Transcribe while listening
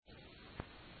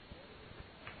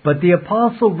But the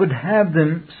apostle would have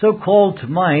them so called to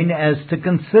mind as to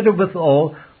consider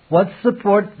withal what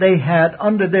support they had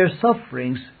under their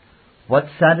sufferings, what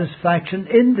satisfaction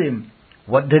in them,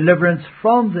 what deliverance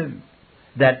from them,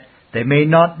 that they may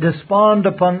not despond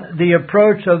upon the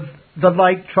approach of the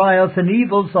like trials and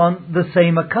evils on the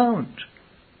same account.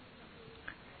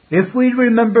 If we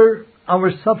remember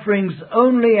our sufferings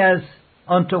only as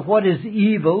unto what is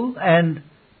evil and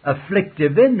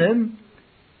afflictive in them,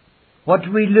 what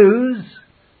we lose,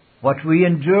 what we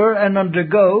endure and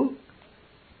undergo,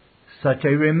 such a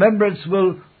remembrance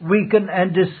will weaken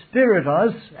and dispirit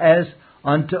us as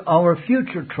unto our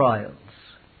future trials.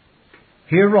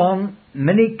 Hereon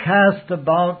many cast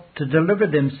about to deliver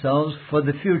themselves for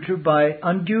the future by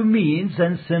undue means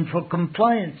and sinful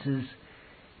compliances,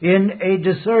 in a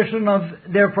desertion of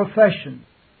their profession,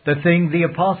 the thing the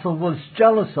apostle was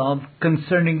jealous of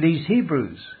concerning these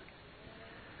Hebrews.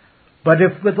 But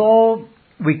if withal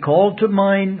we call to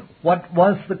mind what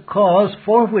was the cause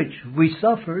for which we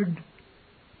suffered,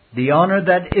 the honor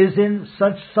that is in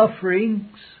such sufferings,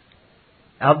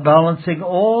 outbalancing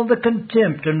all the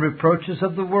contempt and reproaches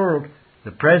of the world,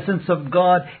 the presence of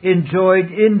God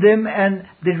enjoyed in them, and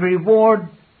the reward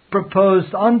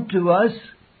proposed unto us,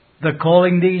 the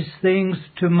calling these things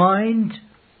to mind,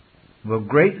 will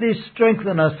greatly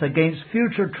strengthen us against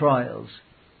future trials,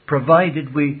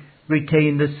 provided we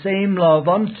retain the same love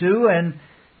unto and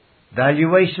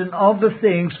valuation of the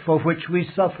things for which we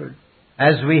suffered,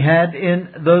 as we had in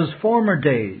those former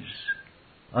days."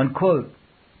 Unquote.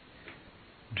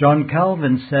 John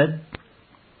Calvin said,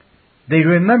 "The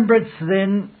remembrance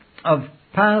then of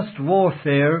past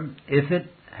warfare, if it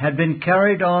had been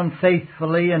carried on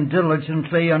faithfully and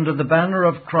diligently under the banner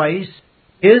of Christ,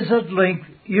 is at length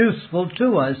useful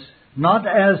to us, not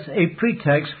as a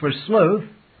pretext for sloth,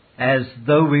 as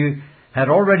though we had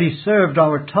already served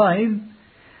our time,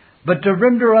 but to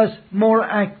render us more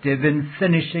active in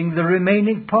finishing the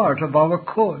remaining part of our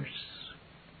course.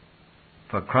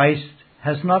 For Christ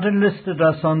has not enlisted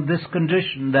us on this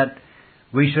condition, that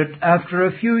we should after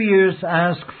a few years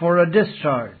ask for a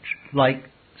discharge, like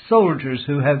soldiers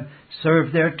who have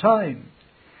served their time,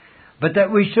 but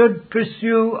that we should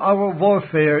pursue our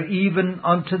warfare even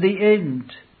unto the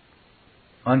end."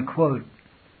 Unquote.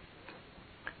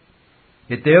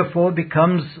 It therefore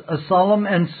becomes a solemn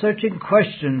and searching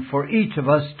question for each of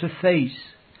us to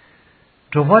face.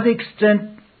 To what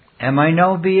extent am I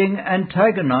now being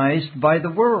antagonized by the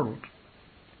world?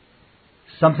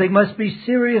 Something must be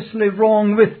seriously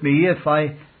wrong with me if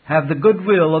I have the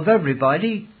goodwill of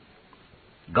everybody.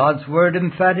 God's Word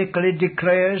emphatically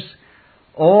declares,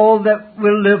 "All that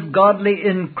will live godly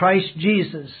in Christ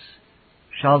Jesus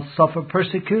shall suffer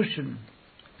persecution."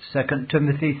 2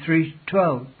 Timothy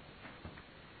 3:12.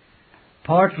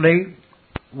 "Partly,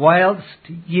 whilst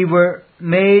ye were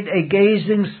made a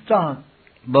gazing stock,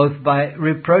 both by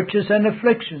reproaches and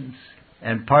afflictions,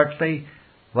 and partly,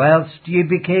 whilst ye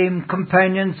became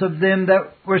companions of them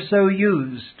that were so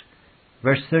used."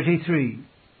 Verse 33.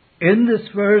 In this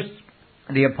verse,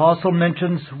 the apostle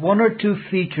mentions one or two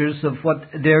features of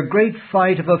what their great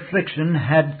fight of affliction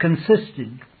had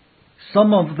consisted.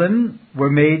 Some of them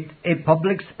were made a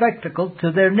public spectacle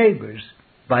to their neighbors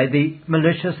by the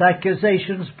malicious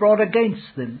accusations brought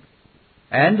against them,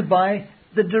 and by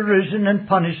the derision and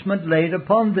punishment laid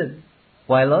upon them,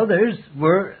 while others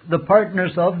were the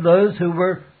partners of those who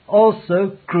were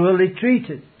also cruelly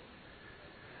treated.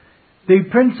 The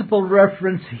principal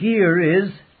reference here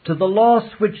is to the loss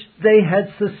which they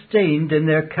had sustained in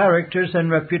their characters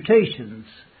and reputations,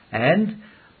 and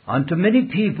unto many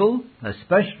people,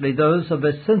 especially those of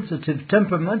a sensitive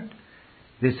temperament,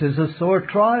 this is a sore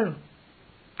trial.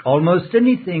 Almost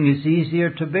anything is easier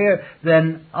to bear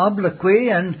than obloquy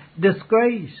and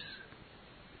disgrace.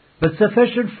 But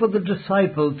sufficient for the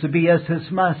disciple to be as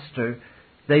his master,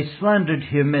 they slandered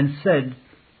him and said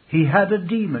he had a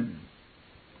demon.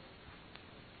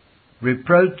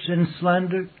 Reproach and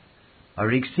slander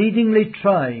are exceedingly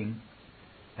trying,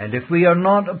 and if we are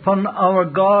not upon our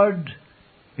guard,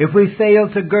 if we fail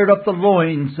to gird up the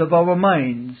loins of our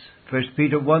minds, 1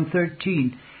 Peter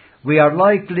 1:13, we are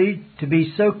likely to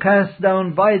be so cast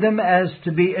down by them as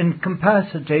to be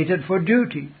incapacitated for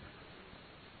duty.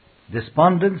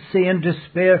 Despondency and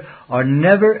despair are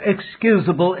never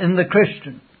excusable in the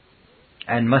Christian,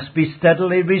 and must be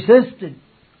steadily resisted.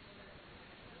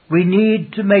 We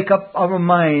need to make up our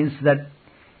minds that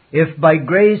if by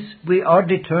grace we are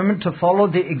determined to follow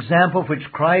the example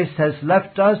which Christ has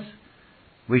left us,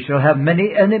 we shall have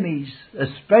many enemies,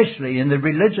 especially in the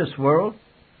religious world,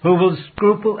 who will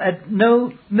scruple at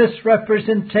no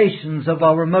misrepresentations of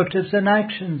our motives and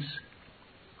actions.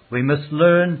 We must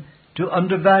learn to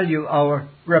undervalue our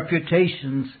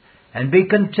reputations and be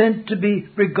content to be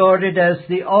regarded as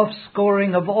the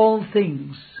offscoring of all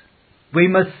things. We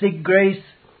must seek grace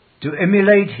to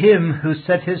emulate Him who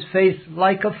set His face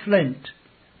like a flint,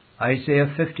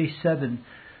 Isaiah 57,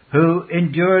 who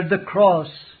endured the cross,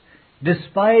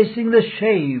 despising the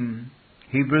shame,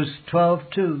 Hebrews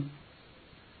 12:2.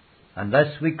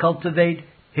 Unless we cultivate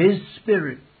His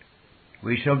Spirit,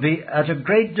 we shall be at a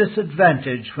great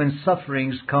disadvantage when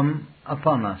sufferings come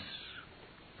upon us.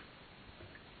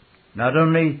 Not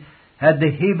only had the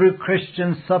Hebrew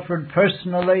Christians suffered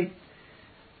personally,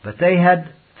 but they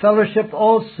had fellowship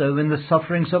also in the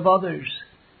sufferings of others.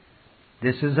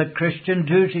 This is a Christian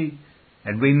duty,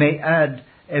 and we may add,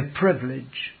 a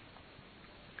privilege.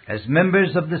 As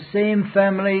members of the same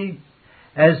family,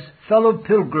 as fellow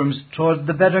pilgrims toward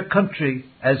the better country,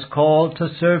 as called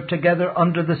to serve together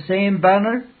under the same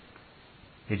banner,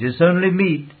 it is only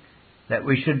meet that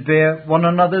we should bear one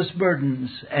another's burdens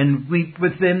and weep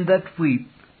with them that weep.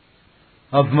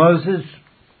 Of Moses,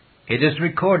 it is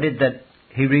recorded that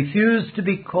he refused to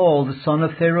be called the son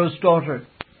of Pharaoh's daughter,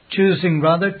 choosing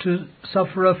rather to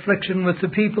suffer affliction with the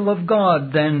people of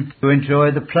God than to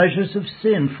enjoy the pleasures of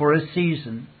sin for a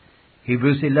season.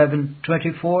 Hebrews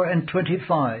 11:24 and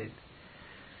 25.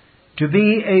 To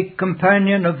be a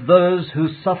companion of those who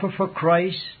suffer for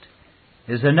Christ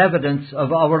is an evidence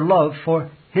of our love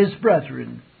for His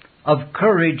brethren, of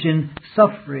courage in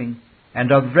suffering,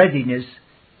 and of readiness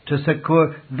to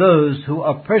succor those who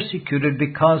are persecuted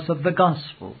because of the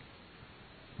gospel.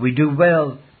 We do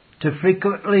well to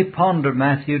frequently ponder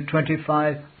Matthew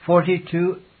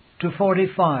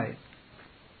 25:42-45.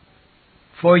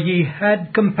 For ye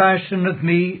had compassion of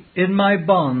me in my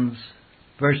bonds,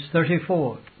 verse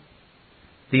 34.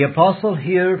 The apostle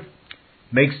here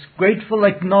makes grateful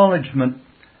acknowledgement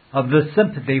of the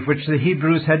sympathy which the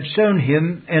Hebrews had shown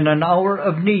him in an hour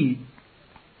of need.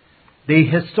 The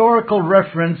historical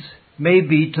reference may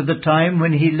be to the time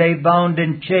when he lay bound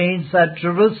in chains at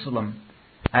Jerusalem,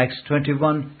 Acts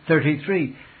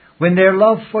 21:33, when their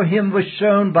love for him was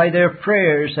shown by their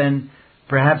prayers and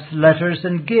perhaps letters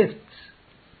and gifts.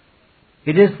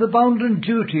 It is the bounden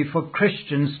duty for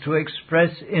Christians to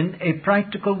express in a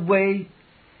practical way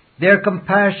their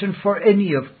compassion for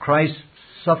any of Christ's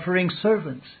suffering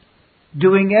servants,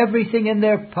 doing everything in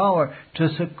their power to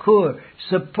succor,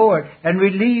 support, and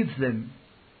relieve them.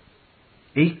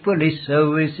 Equally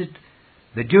so is it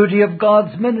the duty of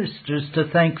God's ministers to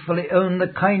thankfully own the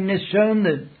kindness shown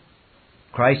them.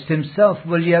 Christ Himself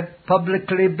will yet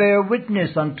publicly bear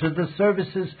witness unto the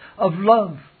services of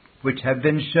love which have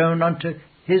been shown unto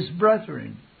His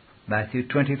brethren. Matthew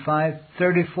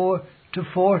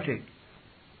 25:34-40.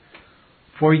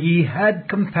 For ye had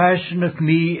compassion of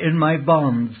me in my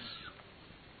bonds.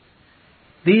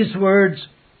 These words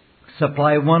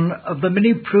supply one of the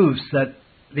many proofs that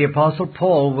the Apostle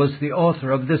Paul was the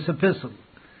author of this epistle.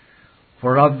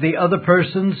 For of the other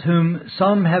persons whom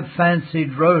some have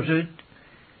fancied wrote it,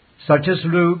 such as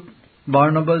Luke,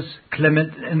 Barnabas,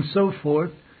 Clement, and so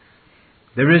forth,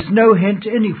 there is no hint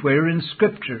anywhere in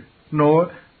Scripture,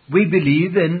 nor, we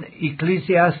believe, in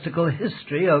ecclesiastical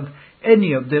history of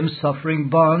any of them suffering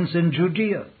bonds in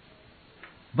Judea.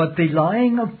 But the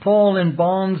lying of Paul in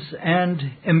bonds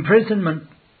and imprisonment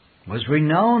was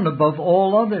renowned above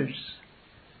all others.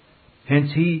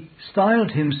 Hence he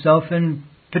styled himself in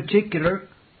particular,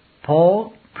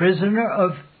 Paul, prisoner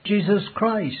of Jesus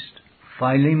Christ,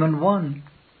 Philemon 1,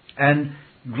 and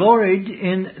gloried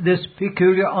in this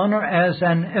peculiar honor as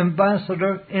an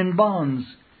ambassador in bonds,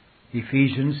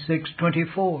 Ephesians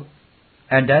 6:24,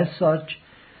 and as such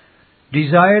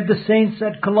desired the saints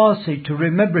at Colossae to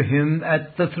remember him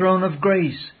at the throne of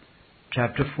grace,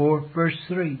 chapter 4, verse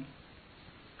 3.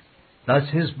 Thus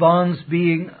his bonds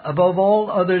being above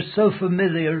all others so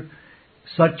familiar,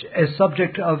 such a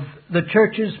subject of the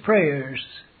church's prayers,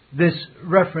 this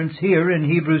reference here in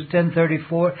Hebrews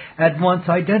 10:34 at once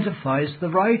identifies the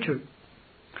writer.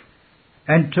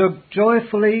 And took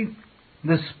joyfully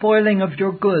the spoiling of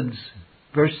your goods,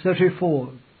 verse 34.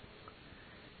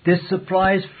 This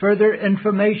supplies further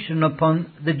information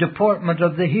upon the deportment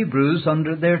of the Hebrews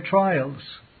under their trials.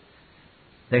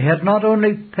 They had not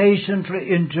only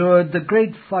patiently endured the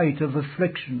great fight of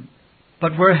affliction,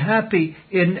 but were happy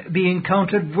in being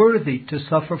counted worthy to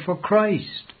suffer for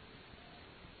Christ.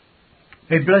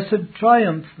 A blessed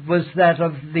triumph was that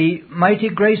of the mighty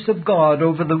grace of God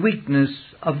over the weakness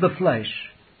of the flesh.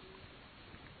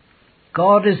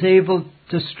 God is able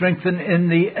to strengthen in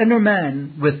the inner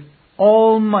man with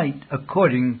all might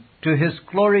according to His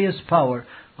glorious power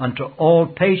unto all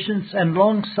patience and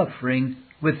long-suffering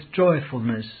with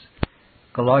joyfulness.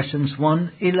 Colossians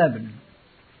 1:11.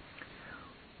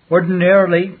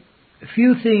 Ordinarily,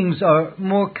 few things are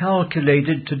more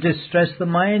calculated to distress the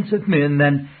minds of men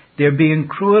than their being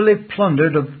cruelly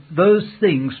plundered of those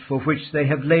things for which they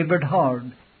have labored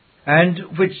hard, and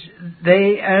which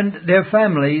they and their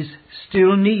families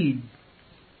still need.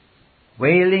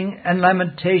 Wailing and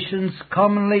lamentations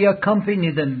commonly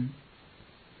accompany them.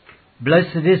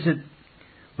 Blessed is it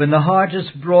when the heart is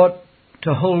brought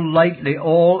to hold lightly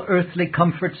all earthly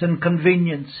comforts and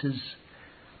conveniences,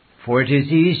 for it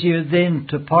is easier then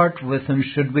to part with them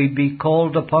should we be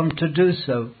called upon to do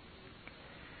so.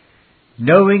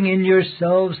 Knowing in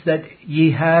yourselves that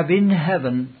ye have in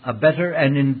heaven a better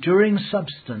and enduring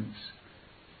substance.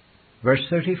 Verse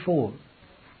 34.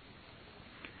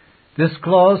 This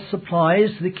clause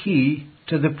supplies the key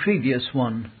to the previous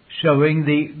one, showing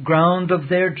the ground of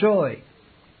their joy.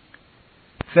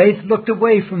 Faith looked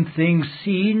away from things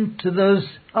seen to those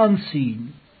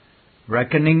unseen,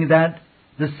 reckoning that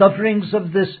the sufferings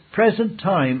of this present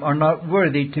time are not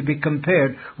worthy to be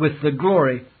compared with the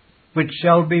glory which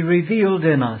shall be revealed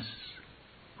in us.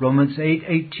 Romans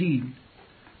 8:18.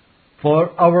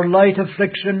 For our light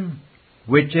affliction,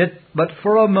 which it but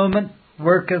for a moment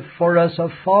worketh for us a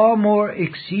far more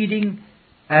exceeding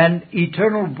and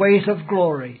eternal weight of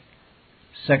glory.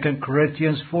 2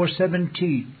 Corinthians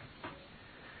 4:17.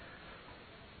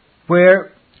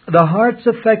 Where the heart's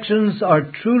affections are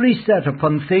truly set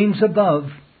upon things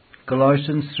above,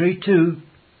 Colossians 3:2,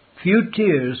 few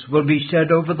tears will be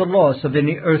shed over the loss of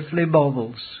any earthly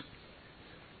baubles.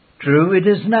 True, it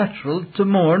is natural to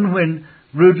mourn when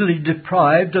rudely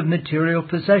deprived of material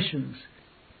possessions,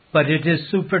 but it is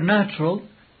supernatural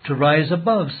to rise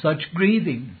above such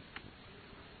grieving.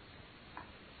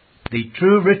 The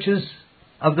true riches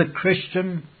of the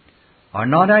Christian are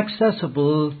not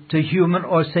accessible to human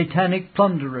or satanic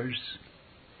plunderers.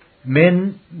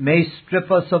 Men may strip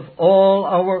us of all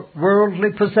our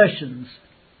worldly possessions,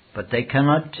 but they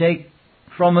cannot take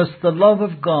from us the love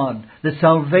of God, the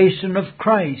salvation of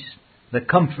Christ, the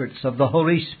comforts of the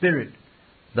Holy Spirit,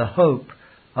 the hope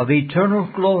of eternal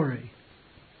glory.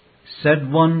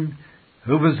 Said one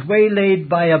who was waylaid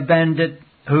by a bandit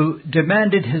who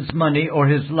demanded his money or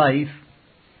his life,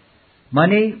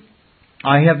 "Money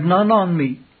I have none on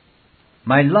me.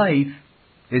 My life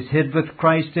is hid with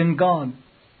Christ in God."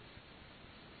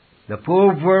 The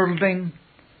poor worldling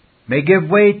may give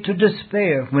way to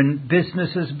despair when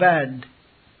business is bad,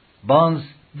 bonds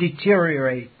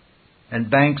deteriorate,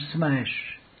 and banks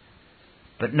smash.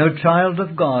 But no child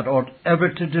of God ought ever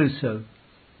to do so.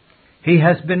 He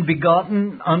has been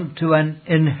begotten unto an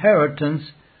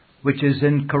inheritance which is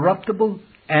incorruptible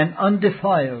and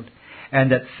undefiled, and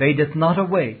that fadeth not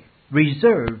away,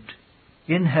 reserved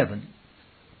in heaven.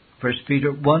 1 Peter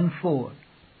 1:4.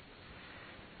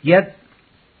 Yet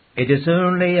it is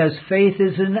only as faith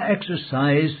is in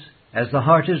exercise, as the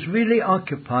heart is really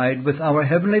occupied with our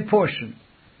heavenly portion,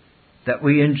 that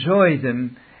we enjoy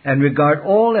them and regard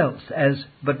all else as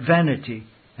but vanity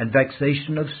and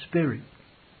vexation of spirit.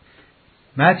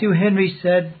 Matthew Henry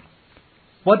said,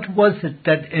 "What was it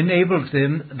that enabled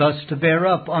them thus to bear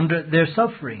up under their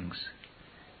sufferings?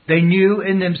 They knew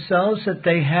in themselves that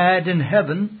they had in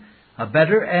heaven a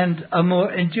better and a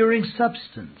more enduring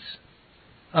substance."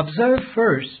 Observe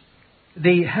first,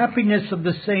 the happiness of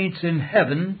the saints in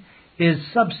heaven is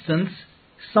substance,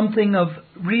 something of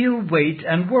real weight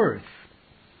and worth.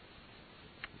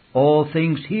 All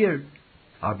things here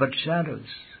are but shadows.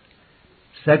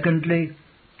 Secondly,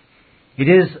 it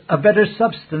is a better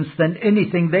substance than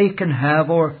anything they can have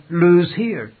or lose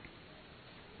here.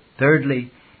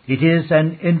 Thirdly, it is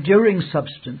an enduring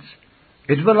substance.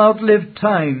 It will outlive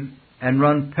time and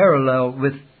run parallel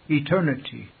with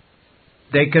eternity.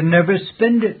 They can never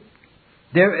spend it.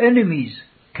 Their enemies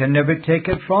can never take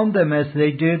it from them as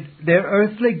they did their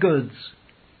earthly goods.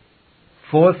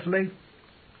 Fourthly,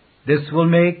 this will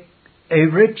make a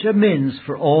rich amends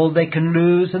for all they can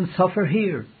lose and suffer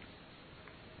here.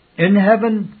 In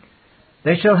heaven,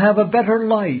 they shall have a better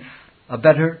life, a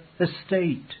better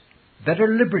estate, better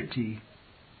liberty,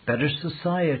 better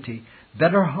society,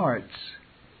 better hearts,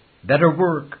 better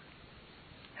work,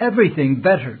 everything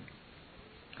better.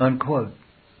 Unquote.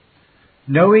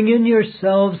 Knowing in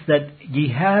yourselves that ye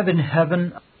have in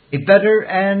heaven a better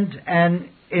and an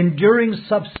enduring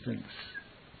substance.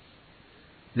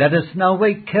 Let us now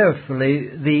weigh carefully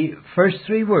the first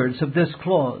three words of this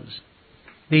clause.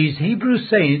 These Hebrew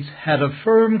saints had a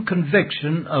firm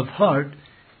conviction of heart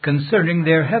concerning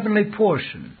their heavenly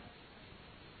portion.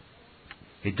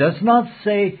 It does not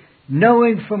say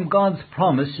knowing from God's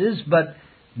promises, but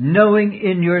knowing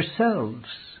in yourselves.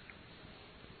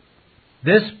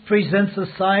 This presents a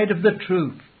side of the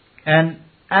truth, an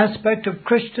aspect of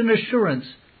Christian assurance,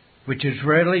 which is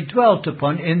rarely dwelt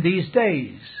upon in these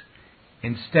days.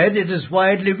 Instead, it is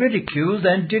widely ridiculed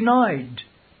and denied,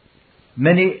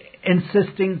 many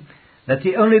insisting that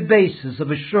the only basis of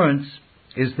assurance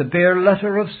is the bare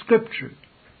letter of Scripture.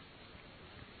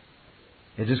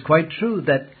 It is quite true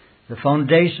that the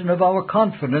foundation of our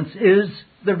confidence is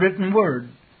the written Word,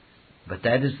 but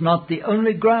that is not the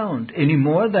only ground, any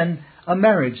more than a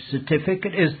marriage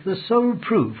certificate is the sole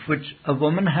proof which a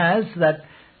woman has that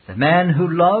the man who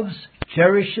loves,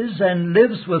 cherishes, and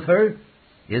lives with her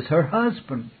is her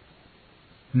husband.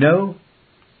 No,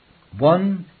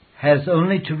 one has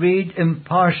only to read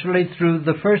impartially through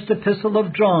the first epistle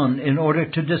of John in order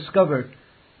to discover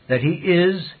that he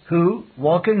is who,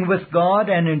 walking with God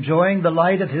and enjoying the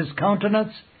light of His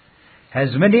countenance, has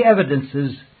many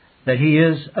evidences that he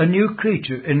is a new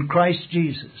creature in Christ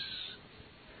Jesus.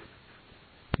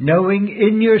 Knowing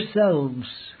in yourselves,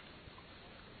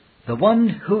 the one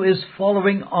who is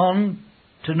following on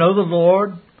to know the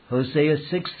Lord, Hosea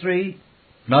 6:3,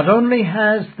 not only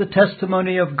has the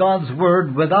testimony of God's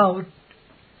Word without,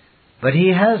 but he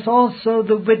has also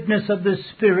the witness of the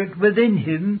Spirit within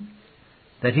him,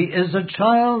 that he is a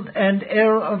child and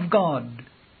heir of God.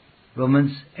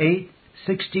 Romans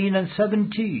 8:16 and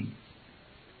 17.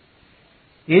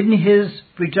 In his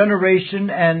regeneration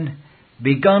and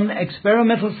begun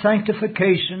experimental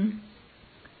sanctification,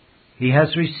 he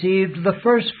has received the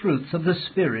first fruits of the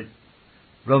Spirit.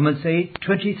 Romans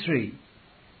 8:23.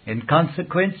 In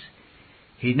consequence,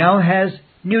 he now has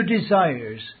new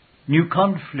desires, new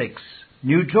conflicts,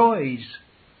 new joys,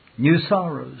 new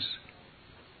sorrows.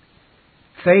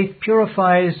 Faith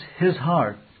purifies his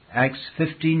heart. Acts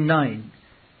 15:9.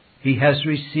 He has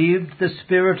received the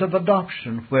Spirit of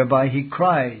adoption, whereby he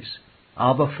cries,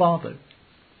 Abba, Father.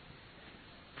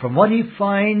 From what he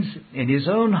finds in his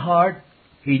own heart,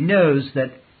 he knows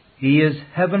that he is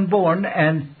heaven-born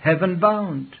and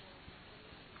heaven-bound.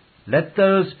 Let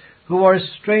those who are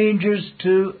strangers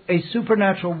to a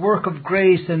supernatural work of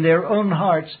grace in their own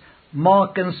hearts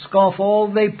mock and scoff all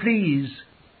they please.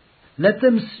 Let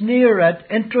them sneer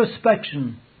at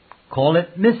introspection, call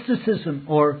it mysticism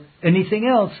or anything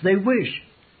else they wish.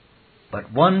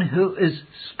 But one who is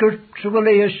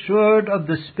scripturally assured of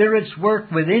the Spirit's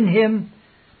work within him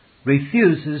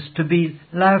refuses to be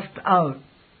laughed out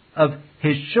of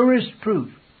his surest proof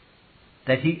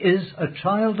that he is a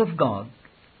child of God.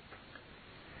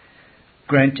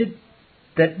 Granted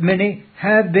that many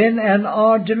have been and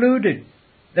are deluded,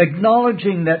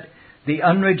 acknowledging that the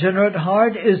unregenerate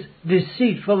heart is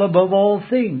deceitful above all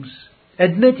things,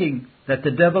 admitting that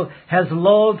the devil has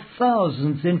lulled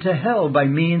thousands into hell by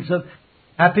means of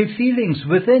happy feelings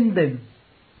within them.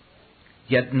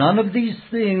 Yet none of these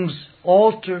things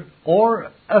alter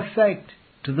or affect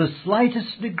to the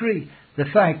slightest degree the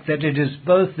fact that it is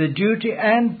both the duty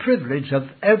and privilege of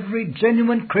every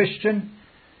genuine Christian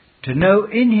to know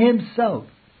in himself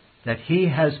that he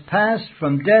has passed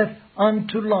from death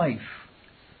unto life.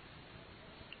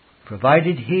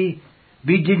 Provided he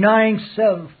be denying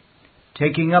self,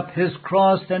 taking up his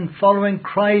cross and following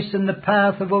Christ in the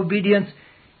path of obedience,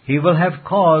 he will have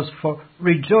cause for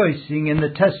rejoicing in the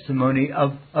testimony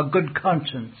of a good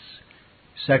conscience.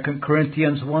 2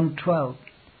 Corinthians 1:12.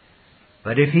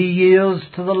 But if he yields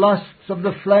to the lusts of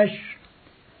the flesh,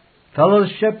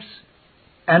 fellowships,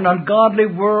 an ungodly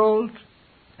world,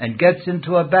 and gets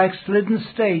into a backslidden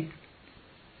state,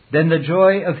 then the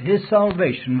joy of his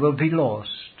salvation will be lost.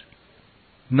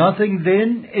 Nothing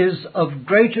then is of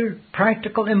greater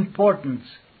practical importance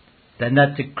than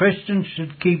that the Christian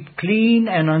should keep clean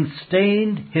and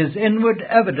unstained his inward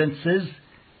evidences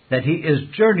that he is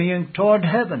journeying toward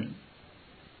heaven.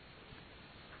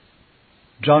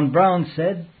 John Brown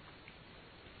said,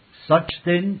 "Such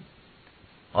then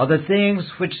are the things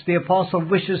which the Apostle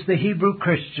wishes the Hebrew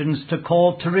Christians to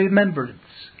call to remembrance."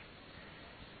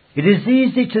 It is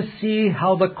easy to see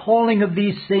how the calling of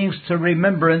these things to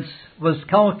remembrance was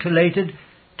calculated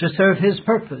to serve his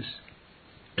purpose,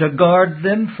 to guard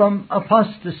them from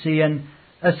apostasy and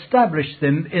establish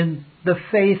them in the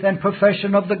faith and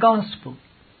profession of the gospel.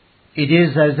 It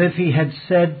is as if he had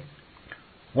said,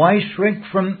 "Why shrink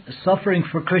from suffering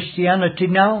for Christianity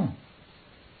now?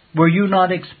 Were you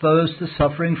not exposed to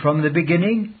suffering from the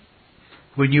beginning?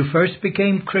 When you first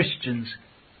became Christians,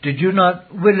 did you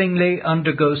not willingly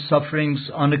undergo sufferings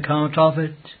on account of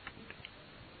it?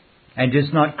 And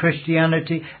is not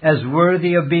Christianity as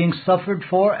worthy of being suffered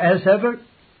for as ever?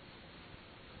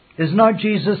 Is not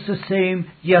Jesus the same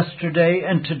yesterday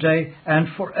and today and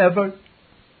forever?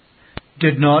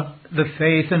 Did not the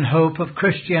faith and hope of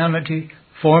Christianity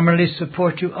formally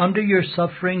support you under your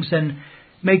sufferings and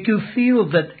make you feel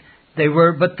that they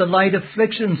were but the light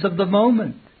afflictions of the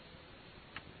moment?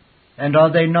 And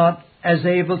are they not as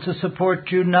able to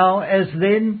support you now as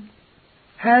then?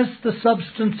 Has the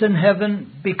substance in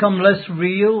heaven become less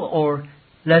real or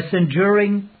less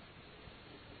enduring?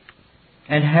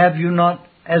 And have you not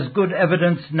as good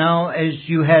evidence now as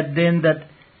you had then that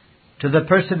to the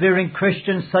persevering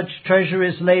Christian such treasure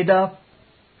is laid up?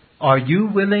 Are you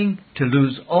willing to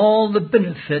lose all the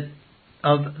benefit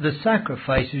of the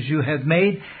sacrifices you have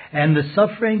made and the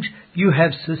sufferings you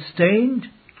have sustained?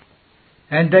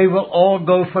 And they will all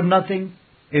go for nothing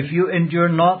if you endure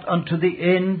not unto the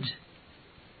end.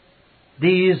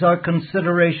 These are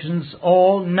considerations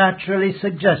all naturally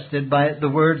suggested by the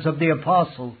words of the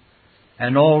apostle,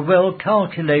 and all well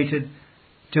calculated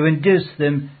to induce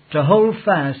them to hold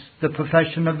fast the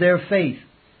profession of their faith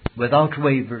without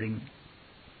wavering."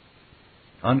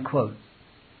 Unquote.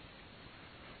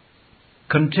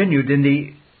 Continued in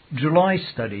the July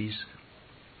studies.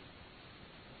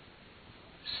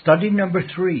 Study number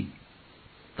 3,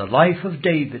 the life of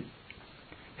David,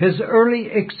 his early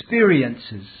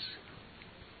experiences.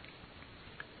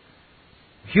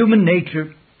 Human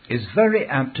nature is very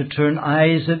apt to turn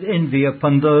eyes of envy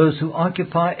upon those who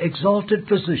occupy exalted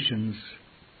positions.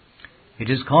 It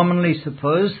is commonly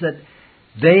supposed that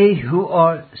they who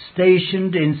are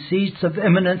stationed in seats of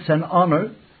eminence and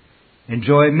honor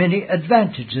enjoy many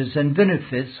advantages and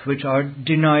benefits which are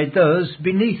denied those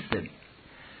beneath them.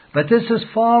 But this is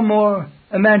far more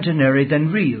imaginary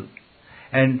than real,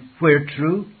 and where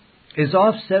true, is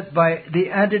offset by the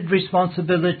added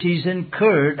responsibilities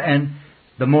incurred and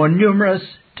the more numerous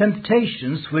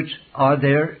temptations which are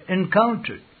there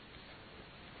encountered.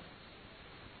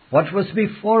 What was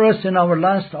before us in our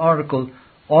last article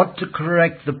ought to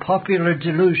correct the popular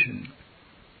delusion.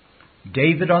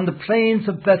 David on the plains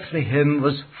of Bethlehem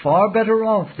was far better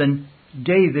off than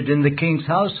David in the king's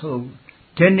household.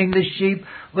 Tending the sheep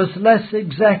was less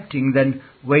exacting than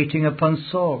waiting upon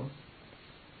Saul.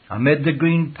 Amid the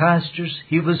green pastures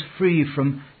he was free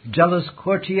from jealous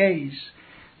courtiers,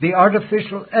 the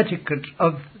artificial etiquette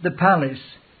of the palace,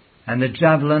 and the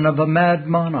javelin of a mad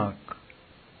monarch.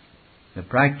 The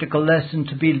practical lesson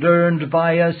to be learned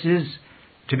by us is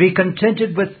to be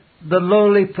contented with the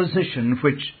lowly position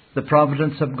which the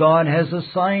providence of God has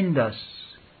assigned us.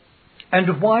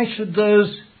 And why should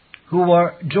those who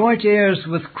are joint heirs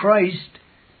with Christ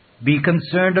be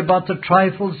concerned about the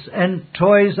trifles and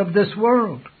toys of this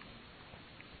world?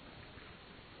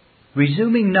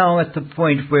 Resuming now at the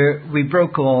point where we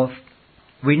broke off,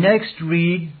 we next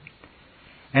read,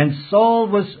 "And Saul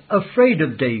was afraid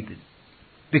of David,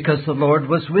 because the Lord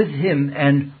was with him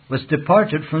and was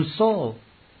departed from Saul."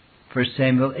 1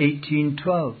 Samuel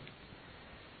 18:12.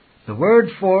 The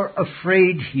word for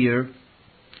afraid here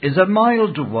is a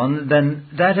milder one than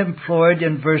that employed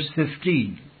in verse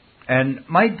 15, and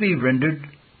might be rendered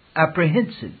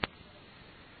apprehensive.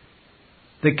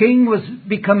 The king was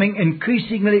becoming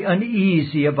increasingly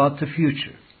uneasy about the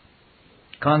future.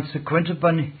 Consequent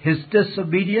upon his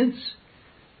disobedience,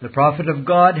 the prophet of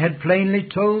God had plainly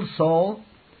told Saul,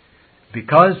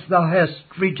 "Because thou hast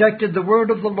rejected the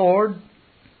word of the Lord,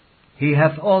 he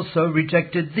hath also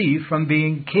rejected thee from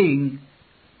being king."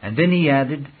 And then he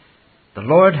added, "The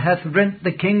Lord hath rent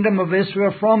the kingdom of Israel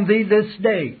from thee this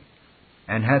day,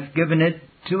 and hath given it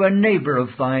to a neighbor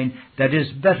of thine that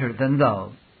is better than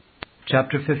thou."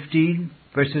 Chapter 15,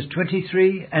 verses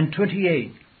 23 and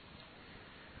 28.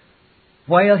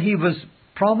 While he was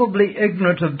probably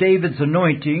ignorant of David's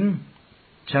anointing,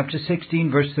 chapter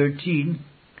 16, verse 13,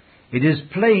 it is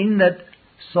plain that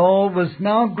Saul was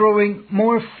now growing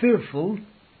more fearful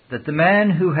that the man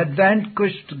who had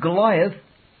vanquished Goliath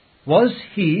was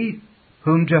he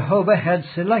whom Jehovah had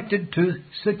selected to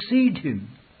succeed him.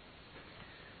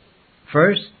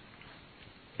 First,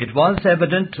 it was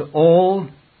evident to all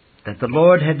that the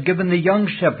Lord had given the young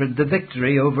shepherd the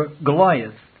victory over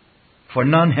Goliath, for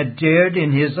none had dared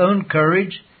in his own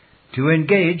courage to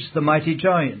engage the mighty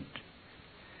giant.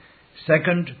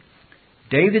 Second,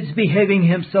 David's behaving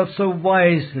himself so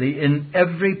wisely in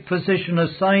every position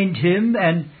assigned him,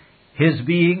 and his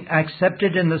being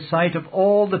accepted in the sight of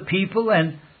all the people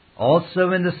and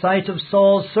also in the sight of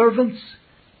Saul's servants,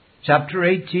 chapter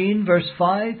 18, verse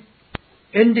 5,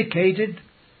 indicated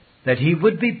that he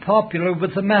would be popular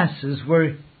with the masses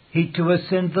were he to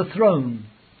ascend the throne.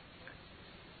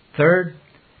 Third,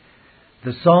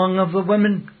 the song of the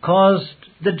women caused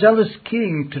the jealous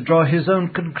king to draw his own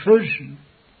conclusion.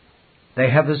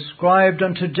 "They have ascribed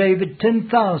unto David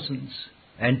 10,000s,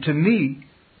 and to me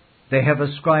they have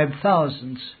ascribed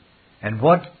thousands. And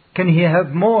what can he have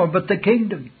more but the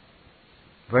kingdom?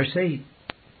 Verse 8.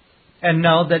 And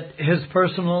now that his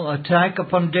personal attack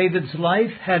upon David's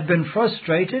life had been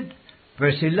frustrated,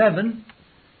 verse 11,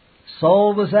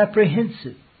 Saul was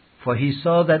apprehensive, for he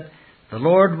saw that the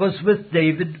Lord was with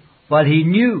David, while he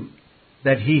knew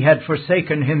that he had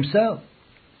forsaken himself.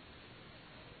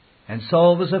 And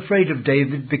Saul was afraid of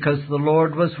David because the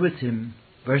Lord was with him.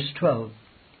 Verse 12.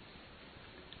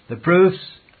 The proofs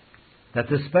that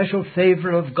the special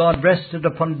favor of God rested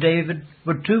upon David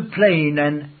were too plain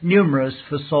and numerous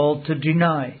for Saul to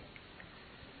deny.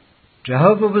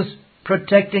 Jehovah was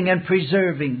protecting and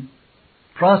preserving,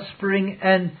 prospering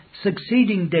and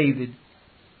succeeding David,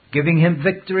 giving him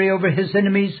victory over his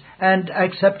enemies and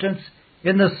acceptance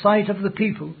in the sight of the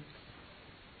people.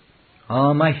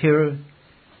 Ah, my hearer,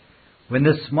 when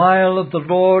the smile of the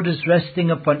Lord is resting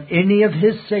upon any of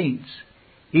his saints,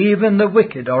 even the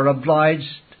wicked are obliged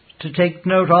to take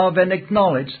note of and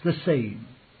acknowledge the same.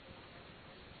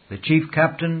 The chief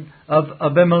captain of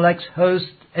Abimelech's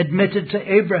host admitted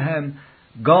to Abraham,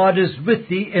 God is with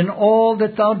thee in all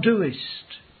that thou doest.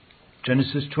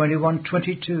 Genesis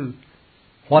 21:22.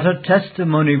 What a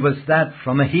testimony was that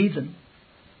from a heathen!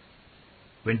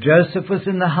 When Joseph was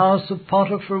in the house of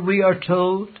Potiphar, we are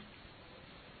told,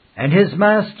 and his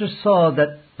master saw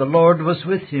that the Lord was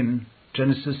with him.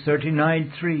 Genesis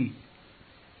 39:3.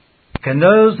 Can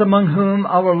those among whom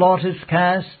our lot is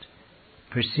cast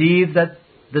perceive that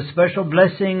the special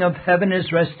blessing of heaven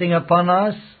is resting upon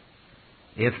us?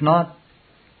 If not,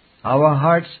 our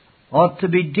hearts ought to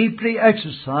be deeply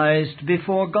exercised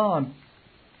before God.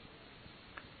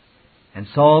 And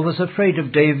Saul was afraid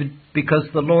of David because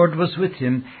the Lord was with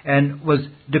him and was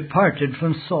departed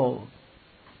from Saul.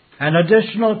 An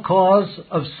additional cause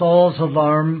of Saul's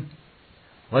alarm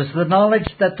was the knowledge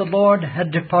that the Lord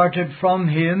had departed from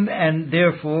him, and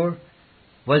therefore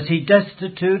was he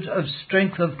destitute of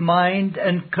strength of mind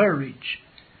and courage,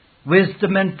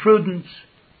 wisdom and prudence,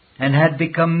 and had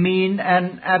become mean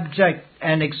and abject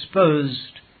and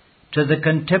exposed to the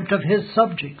contempt of his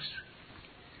subjects.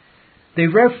 The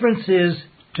reference is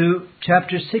to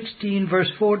chapter 16, verse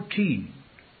 14.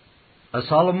 A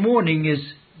solemn warning is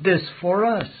this for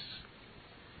us.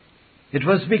 It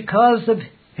was because of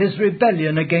his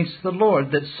rebellion against the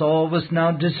Lord that Saul was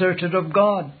now deserted of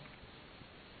God.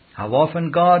 How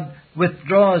often God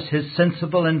withdraws his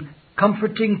sensible and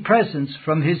comforting presence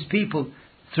from his people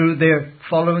through their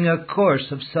following a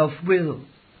course of self-will.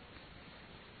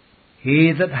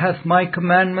 He that hath my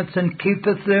commandments and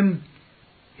keepeth them,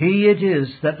 he it is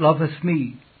that loveth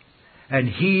me. And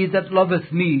he that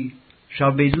loveth me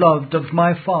shall be loved of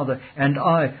my Father, and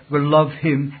I will love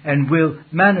him and will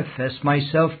manifest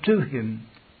myself to him.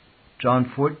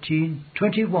 John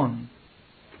 14:21.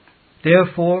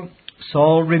 Therefore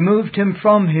Saul removed him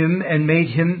from him and made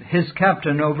him his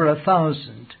captain over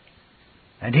 1,000.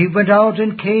 And he went out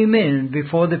and came in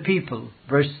before the people.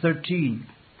 Verse 13.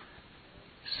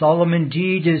 Solemn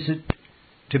indeed is it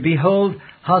to behold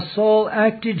how Saul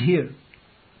acted here.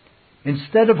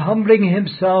 Instead of humbling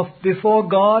himself before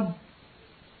God,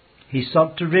 he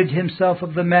sought to rid himself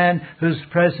of the man whose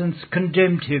presence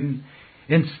condemned him,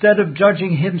 instead of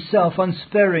judging himself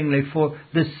unsparingly for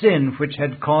the sin which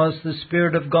had caused the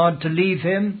Spirit of God to leave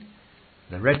him.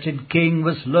 The wretched king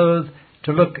was loath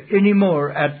to look any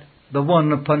more at the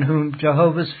one upon whom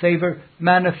Jehovah's favor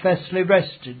manifestly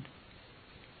rested.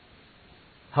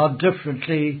 How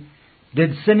differently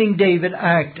did sinning David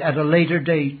act at a later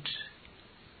date.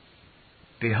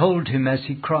 Behold him as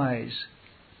he cries,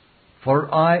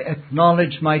 For I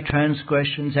acknowledge my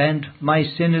transgressions, and my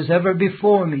sin is ever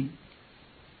before me.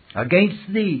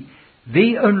 Against thee,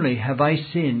 thee only have I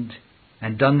sinned,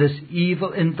 and done this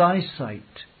evil in thy sight.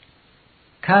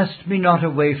 Cast me not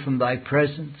away from thy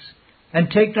presence, and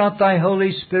take not thy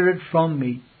Holy Spirit from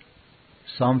me.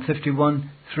 Psalm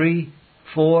 51:3,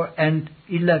 4, and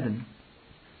 11.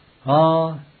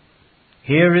 Ah,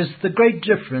 here is the great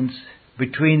difference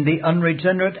between the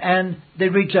unregenerate and the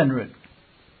regenerate.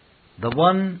 The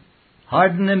one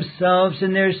harden themselves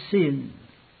in their sin.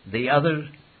 The other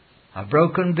are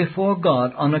broken before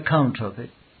God on account of it.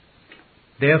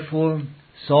 Therefore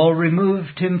Saul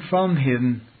removed him from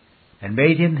him and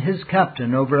made him his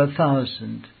captain over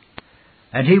 1,000.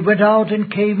 And he went out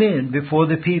and came in before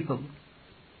the people.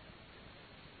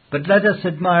 But let us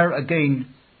admire again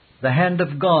the hand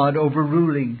of God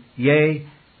overruling, yea,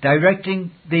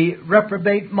 directing the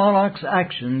reprobate monarch's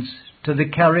actions to the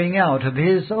carrying out of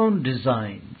his own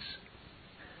designs.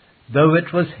 Though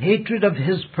it was hatred of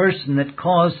his person that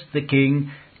caused the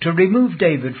king to remove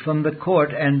David from the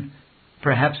court, and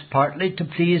perhaps partly to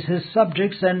please his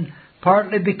subjects and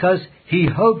partly because he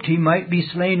hoped he might be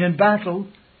slain in battle,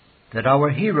 that our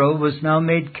hero was now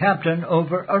made captain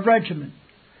over a regiment.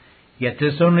 Yet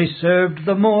this only served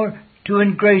the more to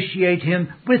ingratiate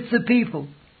him with the people,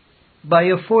 by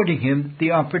affording him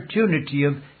the opportunity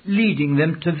of leading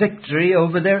them to victory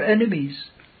over their enemies.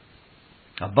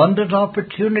 Abundant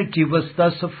opportunity was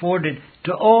thus afforded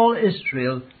to all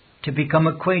Israel to become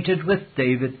acquainted with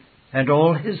David and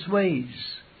all his ways.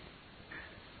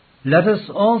 Let us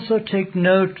also take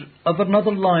note of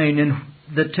another line in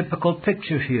the typical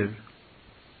picture here.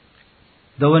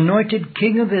 Though anointed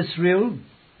king of Israel,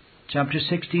 chapter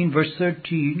 16, verse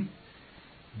 13,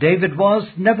 David was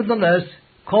nevertheless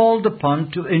called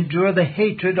upon to endure the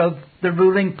hatred of the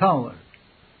ruling power.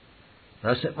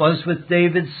 Thus it was with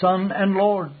David's son and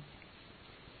Lord.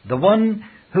 The one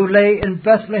who lay in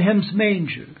Bethlehem's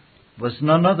manger was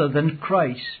none other than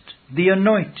Christ, the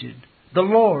anointed, the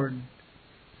Lord,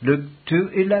 Luke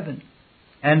 2:11,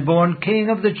 and born King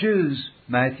of the Jews,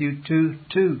 Matthew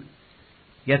 2:2.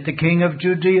 Yet the King of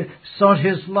Judea sought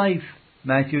his life,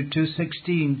 Matthew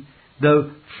 2:16,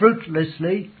 though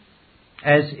fruitlessly,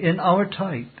 as in our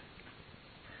type.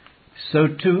 So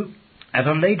too, at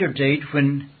a later date,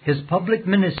 when his public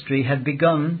ministry had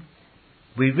begun,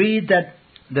 we read that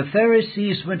the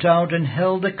Pharisees went out and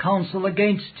held a council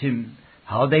against him,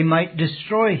 how they might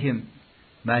destroy him,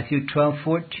 Matthew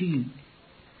 12:14.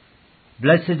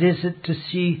 Blessed is it to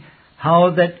see how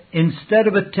that instead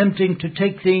of attempting to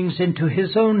take things into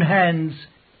his own hands,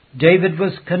 David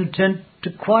was content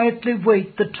to quietly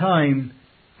wait the time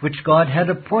which God had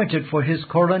appointed for his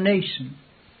coronation.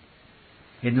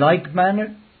 In like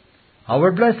manner,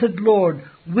 our blessed Lord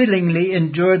willingly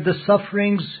endured the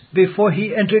sufferings before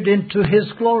he entered into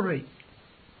his glory.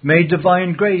 May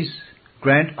divine grace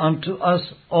grant unto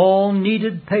us all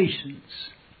needed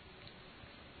patience.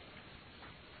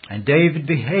 And David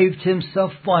behaved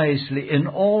himself wisely in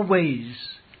all ways,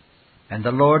 and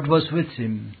the Lord was with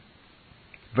him.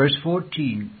 Verse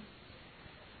 14.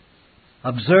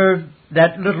 Observe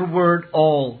that little word,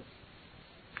 all,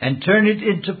 and turn it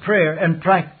into prayer and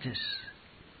practice.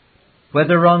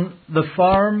 Whether on the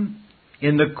farm,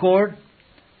 in the court,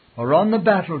 or on the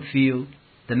battlefield,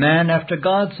 the man after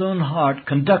God's own heart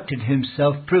conducted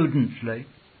himself prudently.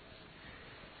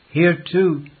 Here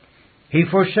too, he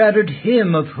foreshadowed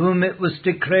him of whom it was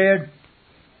declared,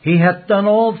 He hath done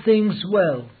all things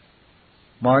well.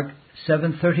 Mark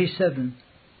 7:37.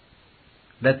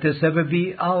 Let this ever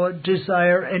be our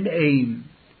desire and aim.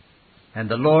 And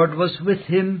the Lord was with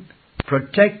him,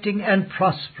 protecting and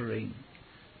prospering.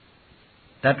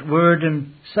 That word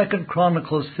in 2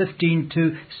 Chronicles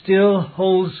 15:2 still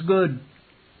holds good.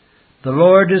 The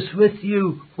Lord is with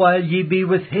you while ye be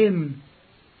with him.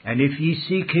 And if ye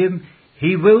seek him,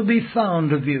 he will be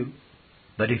found of you.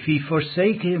 But if ye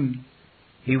forsake him,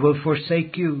 he will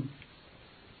forsake you.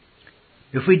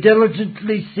 If we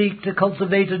diligently seek to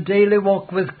cultivate a daily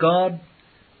walk with God,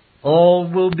 all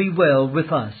will be well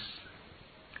with us.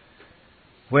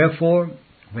 Wherefore,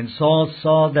 when Saul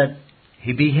saw that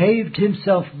he behaved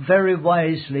himself very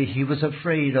wisely, he was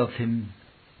afraid of him.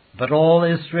 But all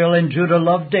Israel and Judah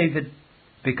loved David,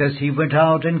 because he went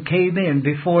out and came in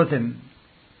before them.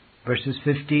 Verses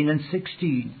 15 and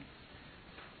 16.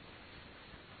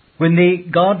 When the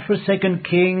God-forsaken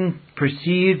king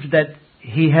perceived that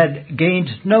he had gained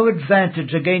no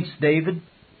advantage against David,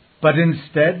 but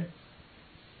instead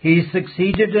he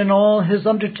succeeded in all his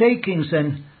undertakings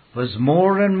and was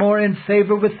more and more in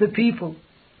favor with the people,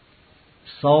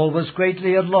 Saul was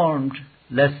greatly alarmed,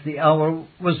 lest the hour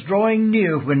was drawing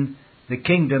near when the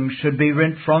kingdom should be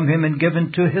rent from him and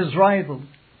given to his rival.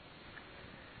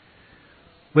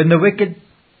 When the wicked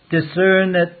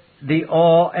discern that the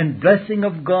awe and blessing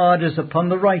of God is upon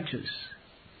the righteous,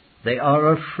 they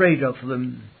are afraid of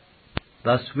them.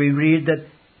 Thus we read that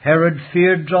Herod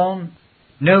feared John,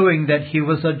 knowing that he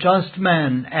was a just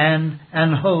man and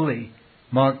holy.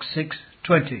 Mark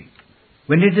 6:20.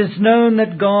 When it is known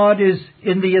that God is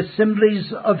in the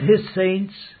assemblies of his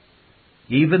saints,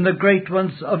 even the great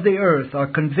ones of the earth are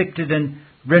convicted and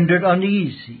rendered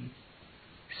uneasy.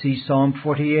 See Psalm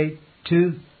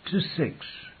 48:2-6.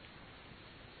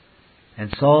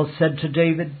 And Saul said to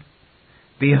David,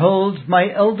 Behold,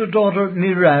 my elder daughter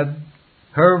Merab,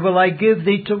 her will I give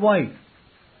thee to wife.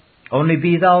 Only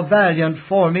be thou valiant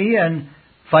for me, and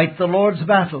fight the Lord's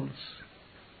battles.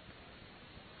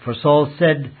 For Saul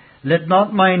said, Let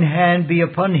not mine hand be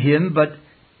upon him, but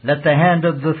let the hand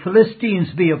of the Philistines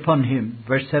be upon him.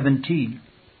 Verse 17.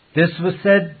 This was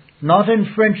said not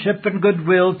in friendship and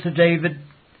goodwill to David,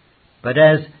 but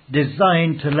as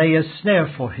designed to lay a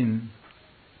snare for him.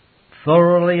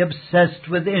 Thoroughly obsessed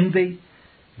with envy,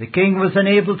 The king was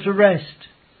unable to rest.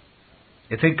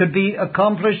 If it could be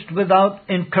accomplished without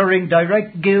incurring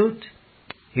direct guilt,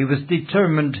 he was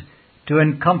determined to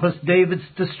encompass David's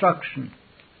destruction.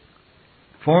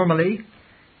 Formerly,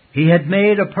 he had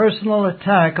made a personal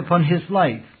attack upon his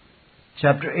life,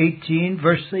 chapter 18,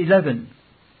 verse 11.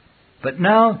 But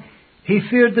now he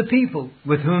feared the people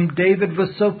with whom David was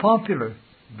so popular,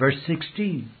 verse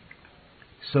 16.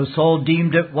 So Saul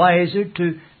deemed it wiser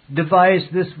to devise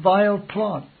this vile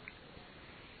plot.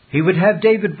 He would have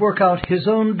David work out his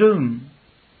own doom.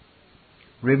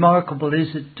 Remarkable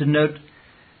is it to note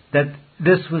that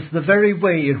this was the very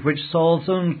way in which Saul's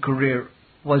own career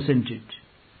was ended.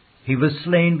 He was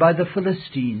slain by the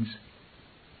Philistines.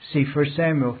 See 1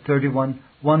 Samuel 31,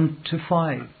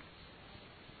 1-5.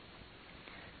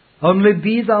 Only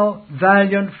be thou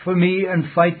valiant for me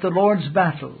and fight the Lord's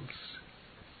battles.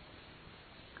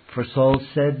 For Saul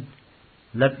said,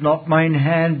 Let not mine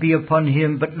hand be upon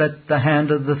him, but let the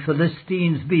hand of the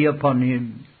Philistines be upon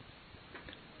him.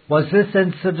 Was this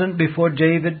incident before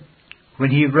David, when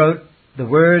he wrote, The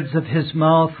words of his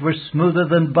mouth were smoother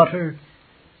than butter,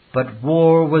 but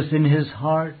war was in his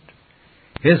heart.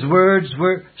 His words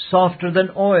were softer than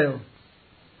oil,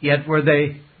 yet were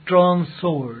they drawn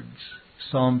swords.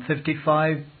 Psalm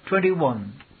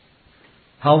 55:21.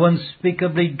 How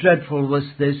unspeakably dreadful was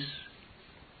this!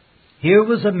 Here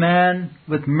was a man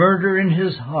with murder in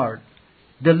his heart,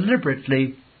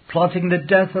 deliberately plotting the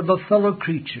death of a fellow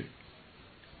creature,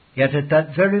 yet at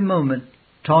that very moment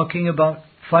talking about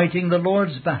fighting the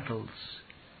Lord's battles.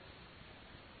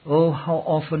 Oh, how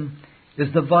often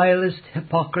is the vilest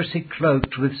hypocrisy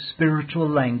cloaked with spiritual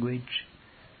language!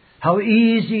 How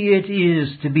easy it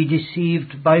is to be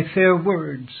deceived by fair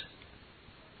words!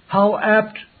 How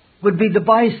apt would be the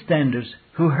bystanders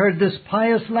who heard this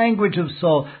pious language of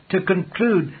Saul to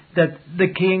conclude that the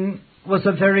king was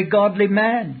a very godly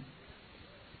man!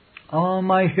 Ah,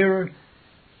 my hearer,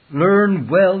 learn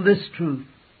well this truth.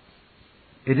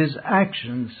 It is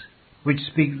actions which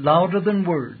speak louder than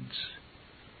words.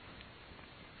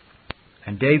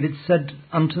 And David said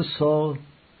unto Saul,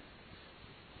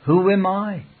 Who am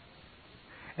I?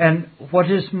 And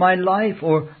what is my life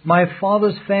or my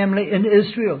father's family in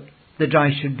Israel, that I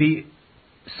should be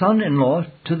son-in-law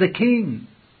to the king?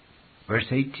 Verse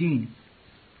 18.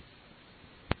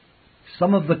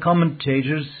 Some of the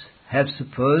commentators have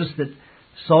supposed that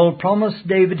Saul promised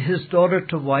David his daughter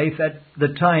to wife at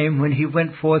the time when he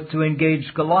went forth to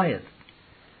engage Goliath.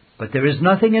 But there is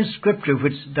nothing in Scripture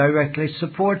which directly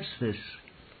supports this.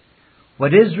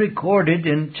 What is recorded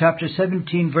in chapter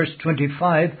 17, verse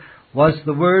 25, was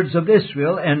the words of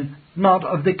Israel and not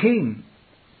of the king.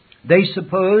 They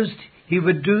supposed he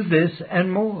would do this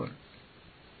and more.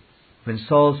 When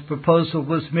Saul's proposal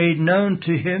was made known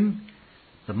to him,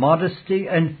 the modesty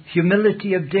and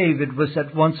humility of David was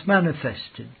at once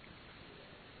manifested.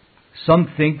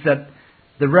 Some think that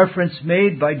the reference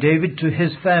made by David to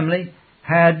his family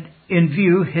had in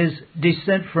view his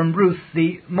descent from Ruth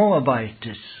the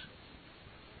Moabitess.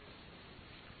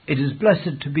 It is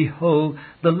blessed to behold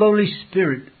the lowly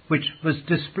spirit which was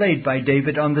displayed by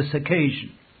David on this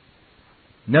occasion.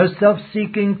 No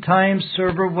self-seeking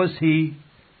time-server was he.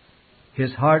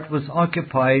 His heart was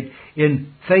occupied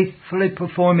in faithfully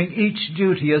performing each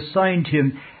duty assigned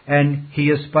him, and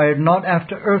he aspired not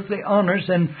after earthly honors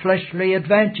and fleshly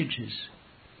advantages.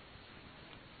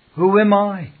 Who am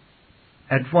I?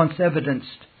 At once evidenced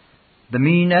the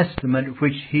mean estimate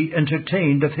which he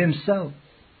entertained of himself.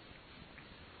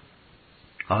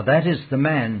 Ah, that is the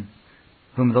man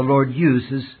whom the Lord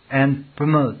uses and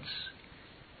promotes.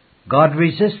 God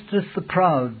resisteth the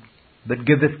proud, but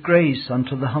giveth grace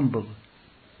unto the humble.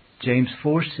 James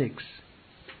 4:6.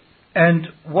 And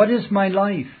what is my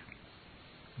life?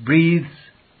 Breathes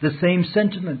the same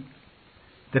sentiment.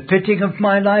 The pitting of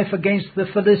my life against the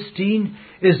Philistine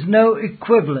is no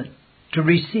equivalent to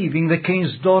receiving the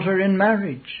king's daughter in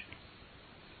marriage.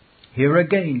 Here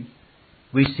again,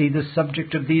 we see the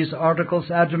subject of these articles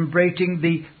adumbrating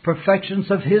the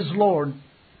perfections of his Lord.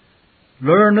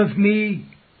 Learn of me,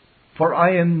 for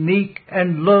I am meek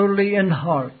and lowly in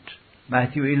heart.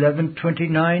 Matthew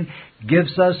 11:29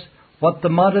 gives us what the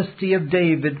modesty of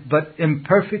David but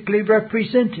imperfectly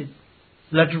represented.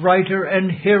 Let writer and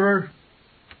hearer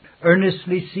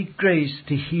earnestly seek grace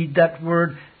to heed that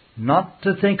word, not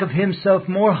to think of himself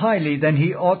more highly than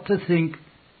he ought to think,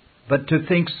 but to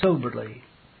think soberly.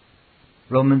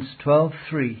 Romans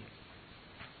 12:3.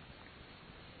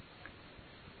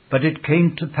 But it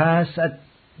came to pass at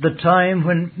the time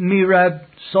when Merab,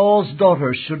 Saul's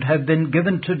daughter, should have been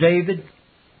given to David,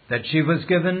 that she was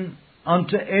given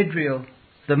unto Adriel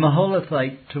the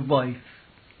Maholathite to wife.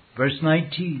 Verse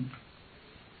 19.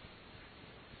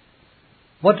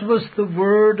 What was the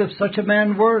word of such a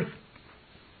man worth?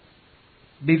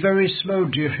 Be very slow,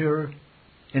 dear hearer,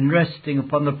 in resting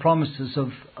upon the promises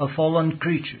of a fallen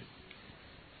creature.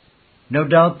 No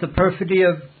doubt the perfidy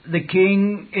of the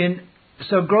king in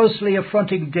so grossly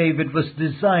affronting David was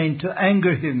designed to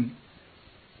anger him.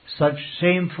 Such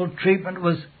shameful treatment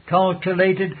was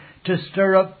calculated to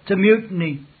stir up to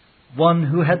mutiny one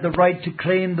who had the right to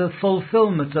claim the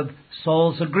fulfillment of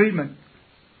Saul's agreement.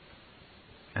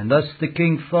 And thus the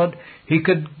king thought he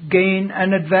could gain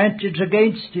an advantage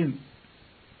against him.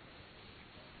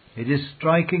 It is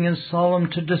striking and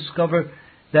solemn to discover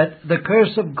that the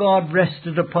curse of God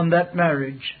rested upon that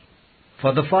marriage.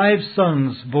 For the 5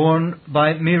 sons born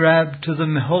by Merab to the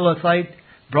Meholathite,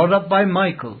 brought up by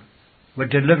Michal, were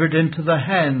delivered into the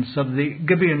hands of the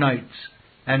Gibeonites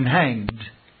and hanged.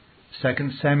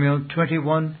 2 Samuel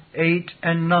 21, 8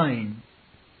 and 9.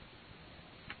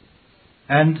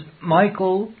 And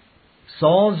Michal,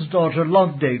 Saul's daughter,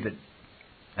 loved David.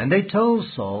 And they told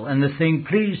Saul, and the thing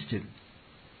pleased him.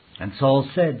 And Saul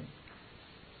said,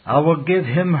 I will give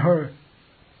him her,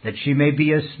 that she may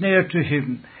be a snare to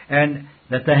him, and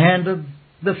that the hand of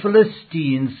the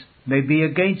Philistines may be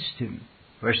against him.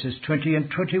 Verses 20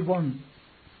 and 21.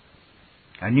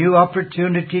 A new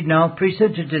opportunity now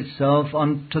presented itself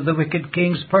unto the wicked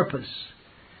king's purpose.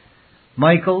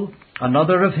 Michal,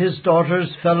 another of his daughters,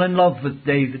 fell in love with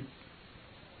David.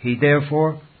 He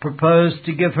therefore proposed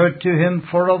to give her to him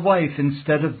for a wife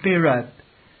instead of Merab,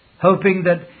 hoping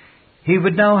that he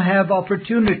would now have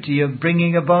opportunity of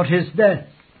bringing about his death.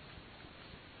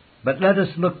 But let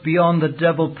us look beyond the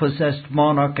devil-possessed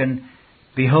monarch and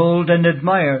behold and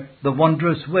admire the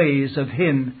wondrous ways of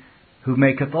him who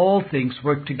maketh all things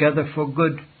work together for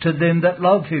good to them that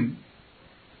love him.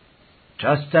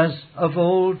 Just as of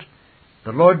old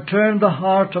the Lord turned the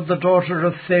heart of the daughter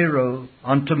of Pharaoh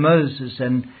unto Moses,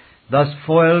 and thus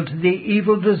foiled the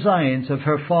evil designs of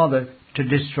her father to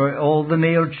destroy all the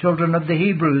male children of the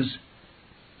Hebrews,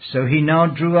 so he now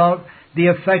drew out the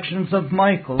affections of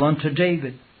Michal unto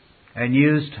David, and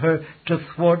used her to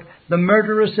thwart the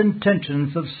murderous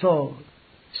intentions of Saul.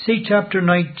 See chapter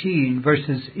 19,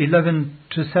 verses 11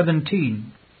 to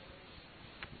 17.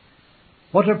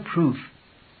 What a proof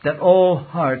that all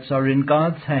hearts are in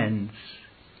God's hands.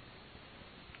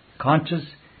 Conscious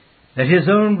that his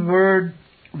own word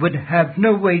would have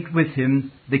no weight with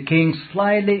him, the king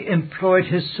slyly employed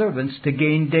his servants to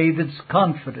gain David's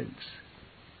confidence.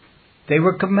 They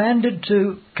were commanded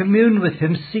to commune with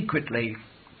him secretly,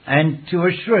 and to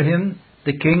assure him,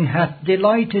 the king hath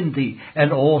delight in thee,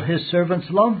 and all his servants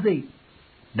love thee.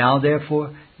 Now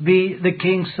therefore be the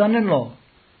king's son-in-law.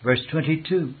 Verse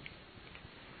 22.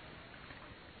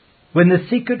 When the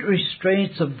secret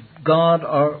restraints of God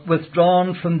are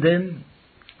withdrawn from them,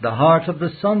 the heart of the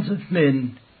sons of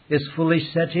men is fully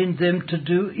set in them to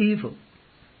do evil.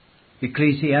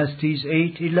 Ecclesiastes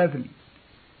 8:11.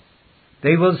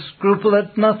 They will scruple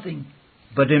at nothing,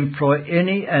 but employ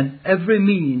any and every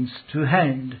means to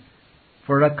hand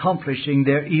for accomplishing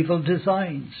their evil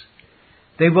designs.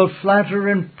 They will flatter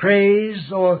and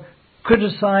praise, or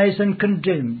criticize and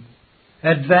condemn,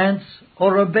 advance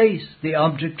or abase the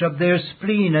object of their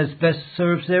spleen as best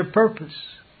serves their purpose.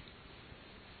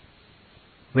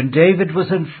 When David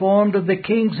was informed of the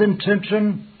king's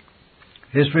intention,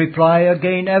 his reply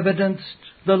again evidenced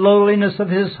the lowliness of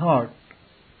his heart.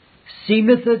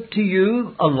 Seemeth it to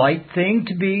you a light thing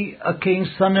to be a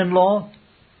king's son-in-law,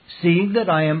 seeing that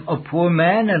I am a poor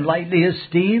man and lightly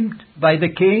esteemed by the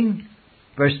king?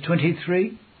 Verse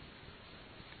 23.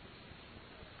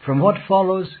 From what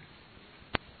follows,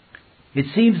 it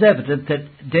seems evident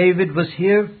that David was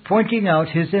here pointing out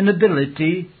his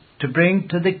inability to bring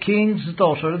to the king's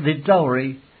daughter the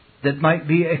dowry that might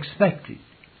be expected.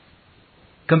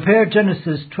 Compare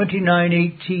Genesis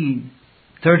 29:18,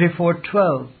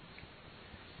 34:12,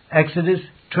 Exodus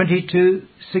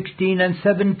 22:16 and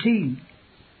 17.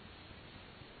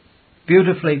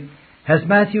 Beautifully has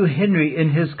Matthew Henry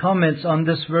in his comments on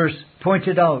this verse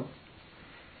pointed out,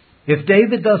 if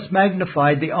David thus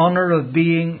magnified the honor of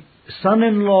being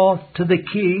son-in-law to the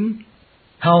king,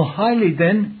 how highly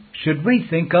then should we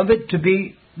think of it to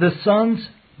be the sons,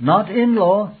 not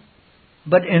in-law,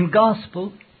 but in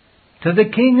gospel, to the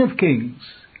King of kings.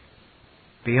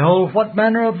 Behold what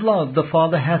manner of love the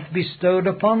Father hath bestowed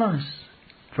upon us.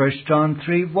 1 John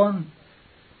 3:1.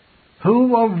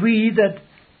 Who are we that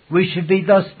we should be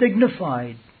thus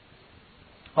dignified?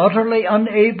 Utterly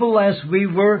unable as we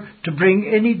were to bring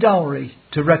any dowry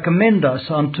to recommend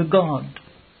us unto God.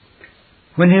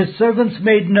 When his servants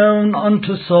made known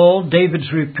unto Saul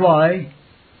David's reply,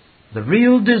 The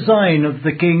real design of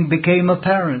the king became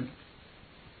apparent.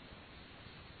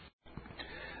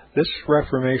 This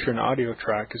Reformation audio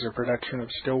track is a production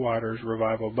of Still Waters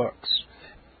Revival Books.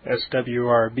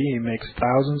 SWRB makes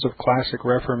thousands of classic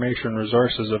Reformation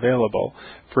resources available,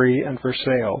 free and for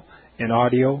sale, in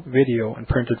audio, video, and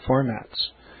printed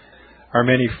formats. Our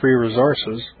many free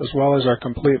resources, as well as our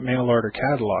complete mail-order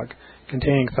catalog,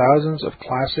 containing thousands of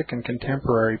classic and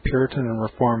contemporary Puritan and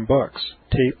Reformed books,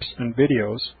 tapes, and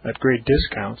videos at great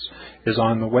discounts, is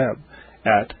on the web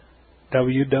at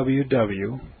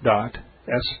www.swrb.com.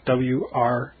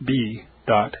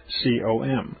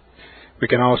 We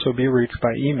can also be reached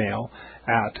by email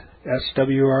at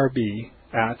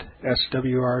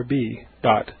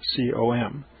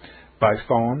swrb@swrb.com, by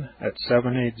phone at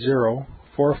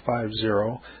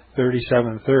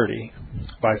 780-450-3730,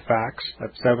 by fax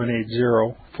at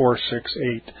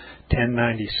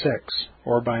 780-468-1096,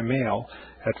 or by mail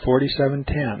at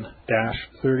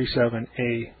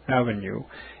 4710-37A Avenue,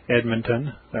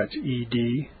 Edmonton, that's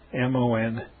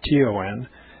Edmonton,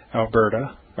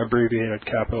 Alberta, abbreviated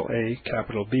capital A,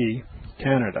 capital B,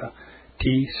 Canada,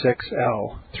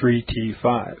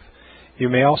 T6L3T5. You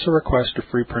may also request a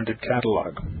free printed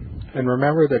catalog. And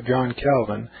remember that John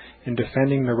Calvin, in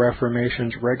defending the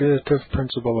Reformation's regulative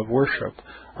principle of worship,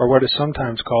 or what is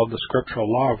sometimes called the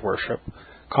scriptural law of worship,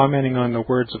 commenting on the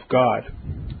words of God,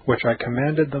 which I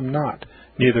commanded them not,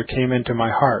 neither came into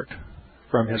my heart,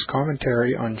 from his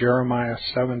commentary on Jeremiah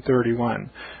 7:31,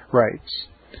 writes,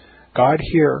 God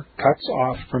here cuts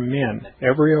off from men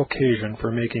every occasion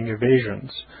for making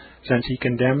evasions, since he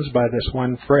condemns by this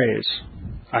one phrase,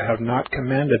 I have not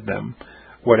commanded them,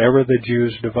 whatever the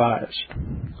Jews devised.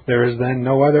 There is then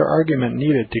no other argument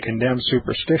needed to condemn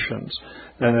superstitions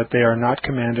than that they are not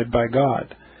commanded by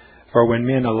God. For when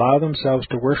men allow themselves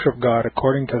to worship God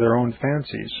according to their own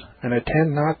fancies, and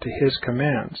attend not to his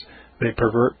commands, they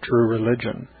pervert true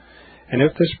religion. And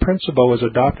if this principle was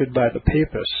adopted by the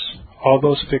Papists, all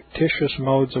those fictitious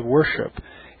modes of worship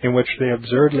in which they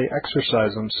absurdly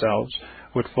exercise themselves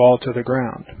would fall to the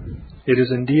ground. It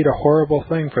is indeed a horrible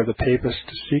thing for the Papists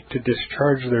to seek to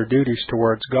discharge their duties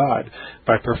towards God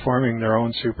by performing their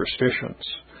own superstitions.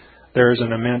 There is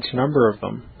an immense number of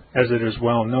them, as it is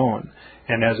well known,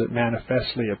 and as it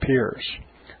manifestly appears.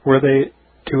 Were they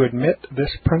to admit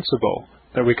this principle,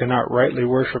 that we cannot rightly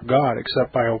worship God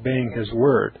except by obeying his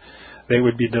word, they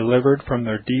would be delivered from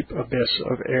their deep abyss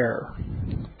of error.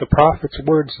 The prophet's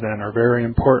words, then, are very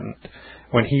important,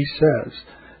 when he says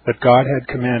that God had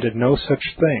commanded no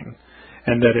such thing,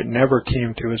 and that it never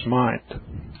came to his mind,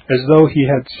 as though he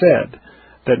had said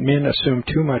that men assume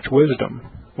too much wisdom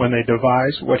when they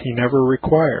devise what he never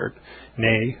required,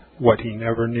 nay, what he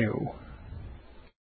never knew.